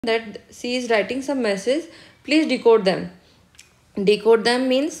that she is writing some message. Please decode them. Decode them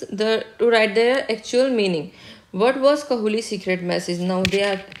means to write their actual meaning. What was Kahuli's secret message? Now they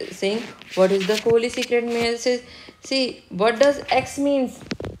are saying, what is the Kahuli's secret message? See, what does X means?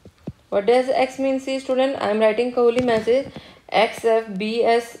 What does X mean? See, student, I am writing Kahuli message. X, F, B,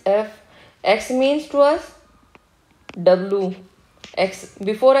 S, F. X means to us W. X,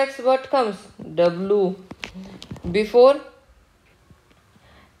 before X what comes? W. Before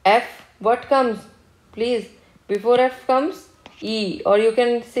F what comes? Please, before F comes E, or you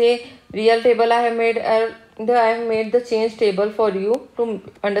can say real table. I have made the change table for you to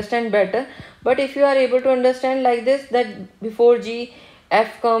understand better. But if you are able to understand like this, that before G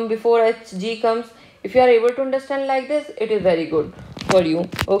F come, before H G comes, if you are able to understand like this, it is very good for you.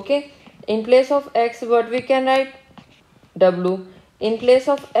 Okay, in place of X what we can write? W. In place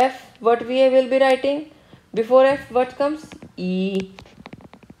of F what we will be writing? Before F what comes? E.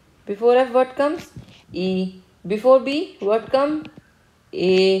 Before F what comes? E. Before B what comes?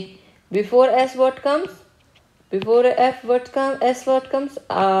 A. Before S what comes? Before F what comes? S what comes?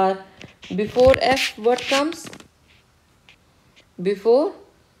 R. Before F what comes? Before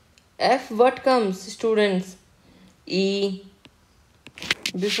F what comes, students? E.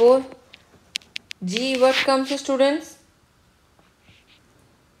 Before G what comes, students?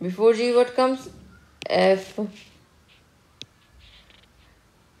 Before G what comes? F.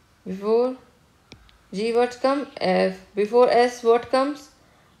 Before G what comes? F. Before S what comes?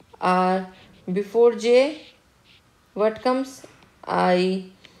 R. Before J what comes? I.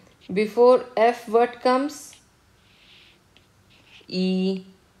 Before F what comes? E.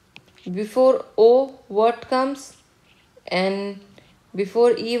 Before O what comes? N.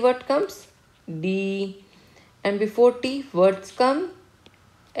 Before E what comes? D. And before T what comes?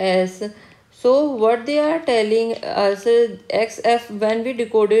 S. So what they are telling us is XF. When we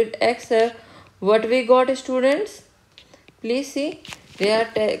decoded XF, what we got, students? Please see, they are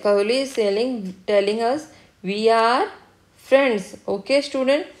Kahuli is telling us we are friends. Okay,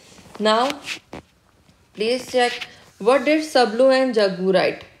 student. Now please check, what did Sablu and Jaggu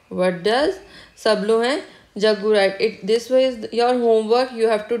write? What does Sablu and Jaggu write? This way is your homework. You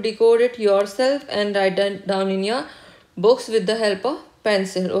have to decode it yourself and write down in your books with the help of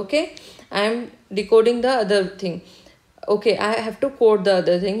pencil. Okay, I am decoding the other thing. Okay, I have to code the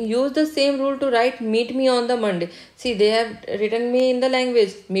other thing. Use the same rule to write meet me on the Monday. See, they have written me in the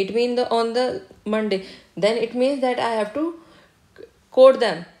language, meet me on the Monday. Then it means that I have to code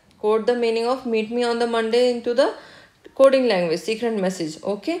them. Code the meaning of meet me on the Monday into the coding language, secret message.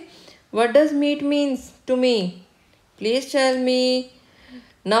 Okay, what does meet means to me? Please tell me.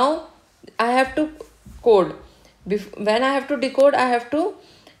 Now I have to code. When I have to decode, I have to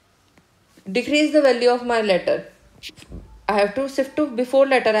decrease the value of my letter. I have to shift to before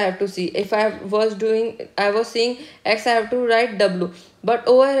letter. I have to see. If I was seeing X, I have to write W. But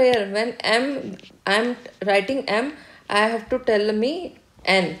over here, when I am writing M, I have to tell me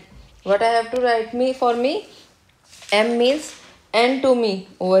N. What I have to write for me? M means N to me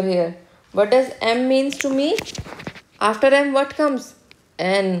over here. What does M means to me? After M what comes?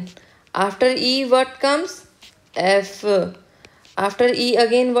 N. After E what comes? F. After E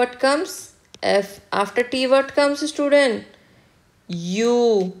again what comes? F. After T what comes, student?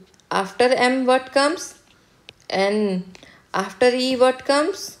 U. After M what comes? N. After E what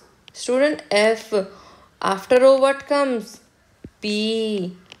comes? Student, F. After O what comes?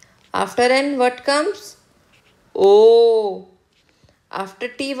 P. After N what comes? O. After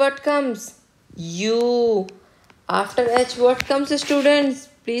T what comes? U. After H what comes, students?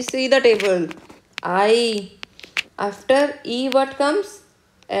 Please see the table. I. After E what comes?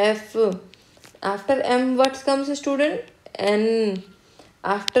 F. After M what comes, student? N.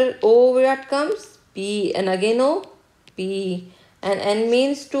 After O what comes? P. And again O. P. And N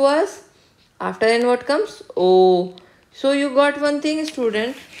means to us. After N what comes? O. So you got one thing,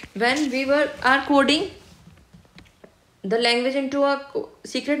 student. When we are coding the language into a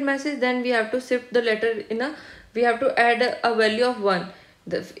secret message, then we have to shift the letter we have to add a value of 1.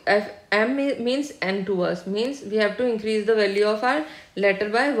 If M means N to us, means we have to increase the value of our letter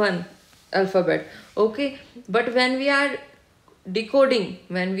by 1 alphabet. Okay, but when we are decoding,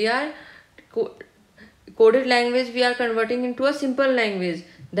 when we are coded language, we are converting into a simple language,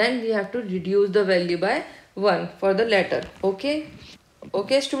 then we have to reduce the value by 1 for the letter. Okay,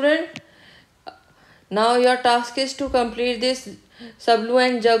 student. Now your task is to complete this Sablu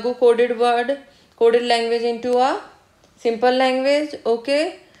and Jaggu coded language into a simple language.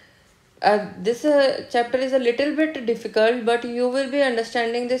 Okay, this chapter is a little bit difficult, but you will be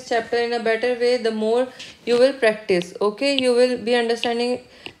understanding this chapter in a better way the more you will practice. Okay, you will be understanding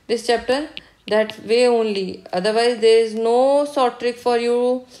this chapter, that way only. Otherwise there is no short trick for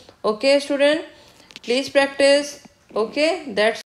you. Okay student, please practice. Okay, that's